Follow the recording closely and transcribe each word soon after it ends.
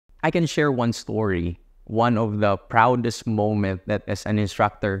I can share one story, one of the proudest moment that as an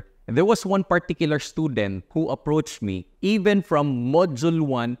instructor. There was one particular student who approached me, even from module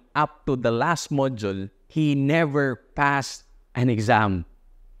 1 up to the last module, he never passed an exam.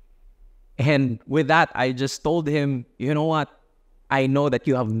 And with that, I just told him, you know what? I know that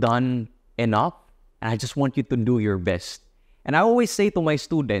you have done enough, and I just want you to do your best. And I always say to my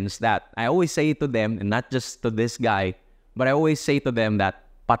students that, I always say to them, and not just to this guy, but I always say to them that,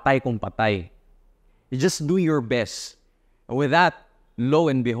 patay kung patay. You just do your best. And with that, lo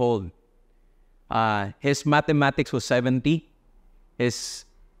and behold, his mathematics was 70, his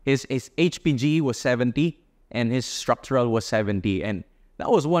HPG was 70, and his structural was 70. And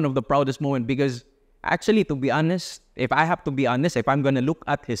that was one of the proudest moments because actually, to be honest, if I have to be honest, if I'm going to look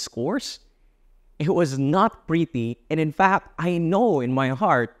at his scores, it was not pretty. And in fact, I know in my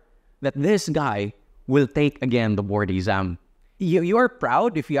heart that this guy will take again the board exam. You are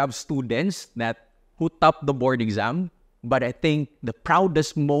proud if you have students who top the board exam. But I think the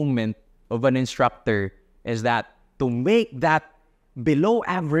proudest moment of an instructor is that to make that below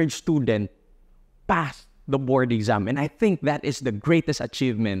average student pass the board exam. And I think that is the greatest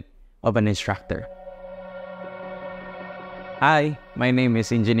achievement of an instructor. Hi, my name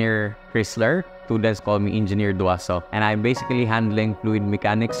is Engineer Chrysler. Students call me Engineer Duaso. And I'm basically handling fluid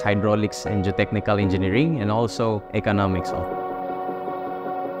mechanics, hydraulics, and geotechnical engineering, and also economics.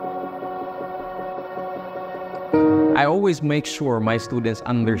 I always make sure my students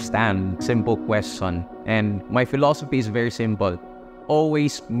understand simple question. And my philosophy is very simple.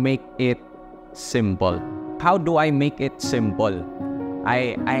 Always make it simple. How do I make it simple?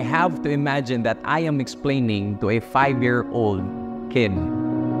 I have to imagine that I am explaining to a 5-year-old kid.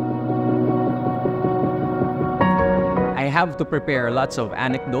 I have to prepare lots of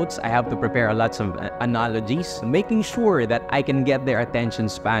anecdotes. I have to prepare lots of analogies, making sure that I can get their attention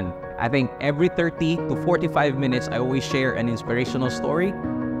span. I think every 30 to 45 minutes, I always share an inspirational story,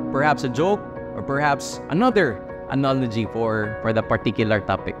 perhaps a joke, or perhaps another analogy for the particular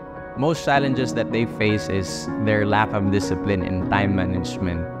topic. Most challenges that they face is their lack of discipline and time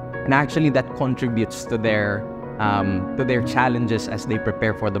management. And actually that contributes to their challenges as they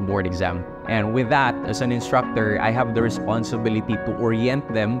prepare for the board exam. And with that, as an instructor, I have the responsibility to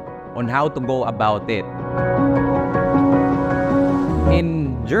orient them on how to go about it.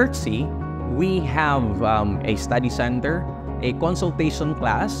 In GERTC, we have a study center, a consultation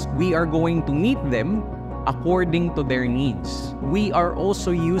class. We are going to meet them according to their needs. We are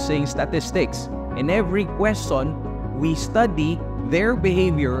also using statistics. In every question, we study their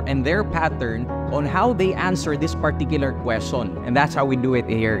behavior and their pattern on how they answer this particular question. And that's how we do it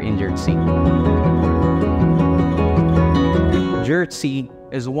here in GERTC. GERTC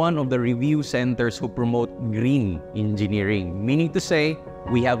is one of the review centers who promote green engineering, meaning to say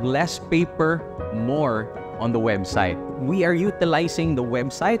we have less paper, more on the website. We are utilizing the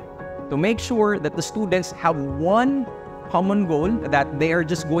website to make sure that the students have one common goal, that they are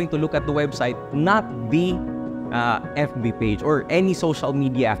just going to look at the website, not the FB page or any social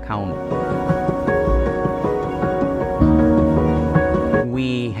media account.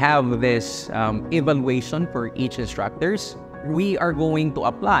 We have this evaluation for each instructors. We are going to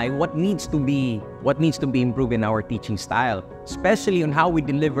apply what needs to be improved in our teaching style, especially on how we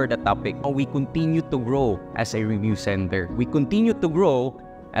deliver the topic. We continue to grow as a review center. We continue to grow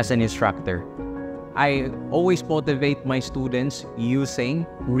as an instructor. I always motivate my students using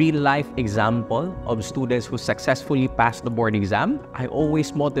real-life example of students who successfully passed the board exam. I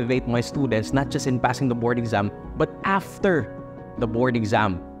always motivate my students not just in passing the board exam, but after the board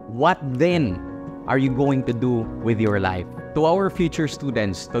exam. What then are you going to do with your life? To our future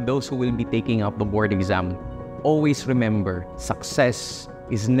students, to those who will be taking up the board exam, always remember, success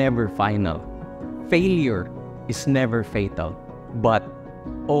is never final. Failure is never fatal. But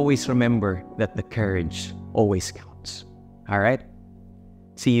always remember that the courage always counts. All right?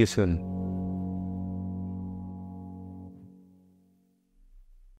 See you soon.